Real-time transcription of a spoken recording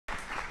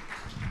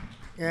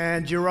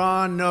And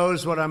Jaron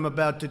knows what I'm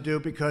about to do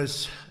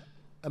because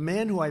a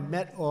man who I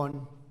met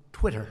on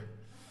Twitter,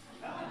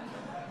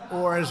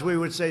 or as we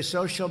would say,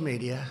 social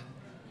media,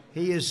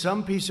 he is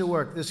some piece of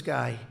work, this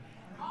guy.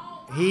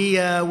 He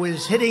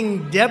was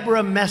hitting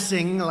Deborah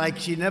Messing like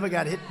she never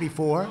got hit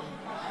before.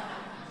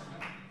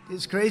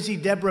 This crazy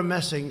Deborah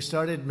Messing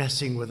started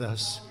messing with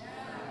us.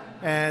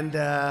 And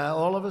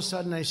all of a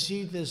sudden I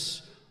see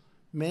this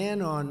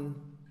man on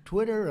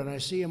Twitter, and I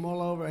see him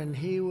all over, and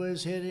he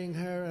was hitting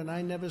her, and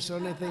I never saw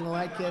anything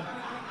like it.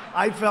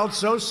 I felt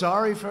so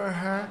sorry for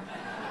her.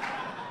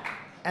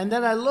 And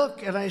then I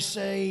look, and I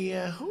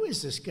say, who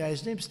is this guy?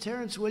 His name's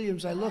Terrence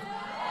Williams. I look.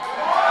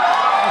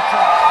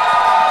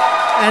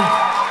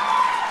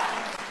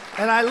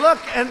 And I look,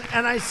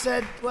 and I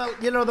said, well,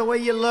 you know, the way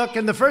you look,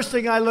 and the first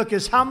thing I look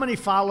is, how many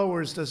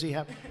followers does he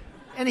have?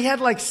 And he had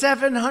like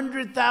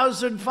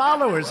 700,000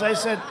 followers. I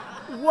said,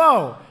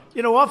 whoa.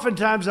 You know,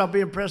 oftentimes I'll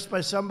be impressed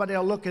by somebody,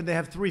 I'll look and they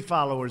have 3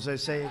 followers. I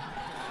say,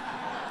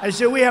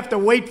 we have to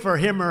wait for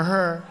him or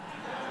her.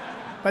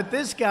 But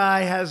this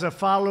guy has a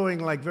following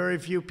like very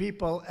few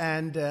people,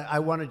 and I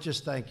want to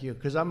just thank you,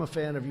 because I'm a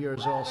fan of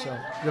yours also.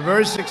 You're a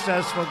very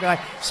successful guy.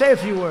 Say a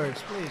few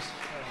words, please.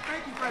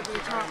 Thank you,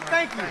 President Trump.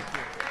 Thank you.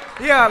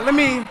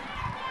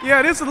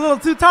 Yeah, this is a little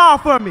too tall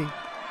for me.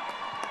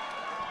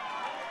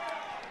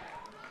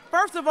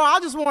 First of all, I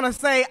just want to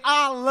say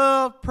I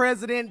love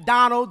President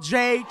Donald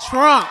J.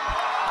 Trump.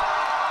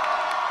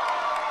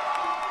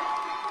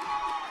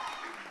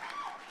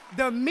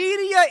 The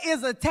media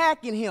is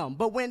attacking him,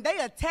 but when they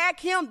attack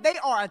him, they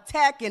are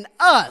attacking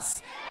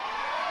us.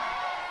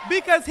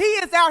 Because he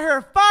is out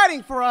here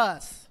fighting for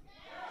us.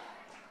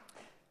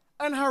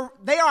 And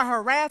they are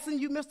harassing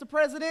you, Mr.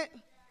 President,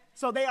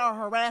 so they are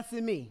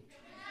harassing me.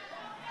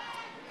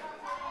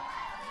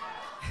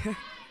 And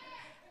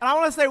I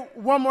want to say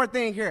one more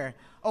thing here.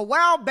 A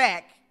while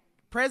back,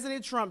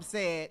 President Trump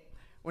said,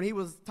 when he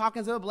was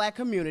talking to the black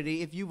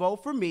community, if you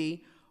vote for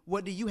me,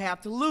 what do you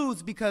have to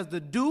lose? Because the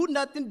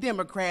do-nothing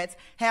Democrats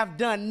have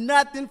done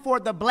nothing for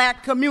the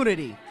black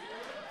community.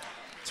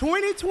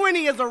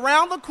 2020 is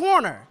around the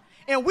corner,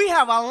 and we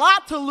have a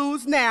lot to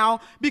lose now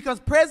because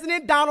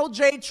President Donald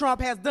J.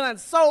 Trump has done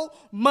so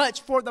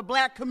much for the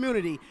black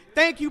community.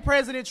 Thank you,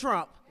 President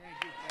Trump.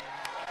 Thank you.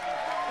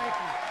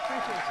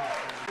 Thank you. Appreciate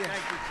it. Yes.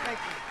 Thank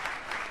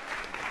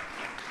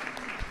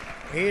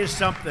you. He is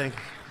something,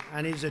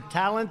 and he's a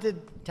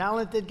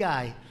talented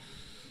guy.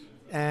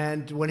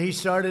 And when he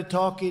started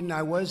talking,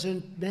 I watched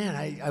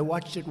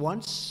it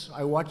once,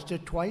 I watched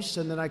it twice,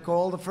 and then I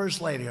called the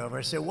First Lady over.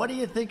 I said, what do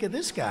you think of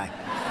this guy?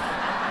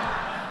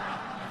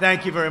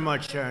 Thank you very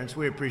much, Terrence.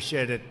 We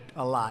appreciate it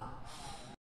a lot.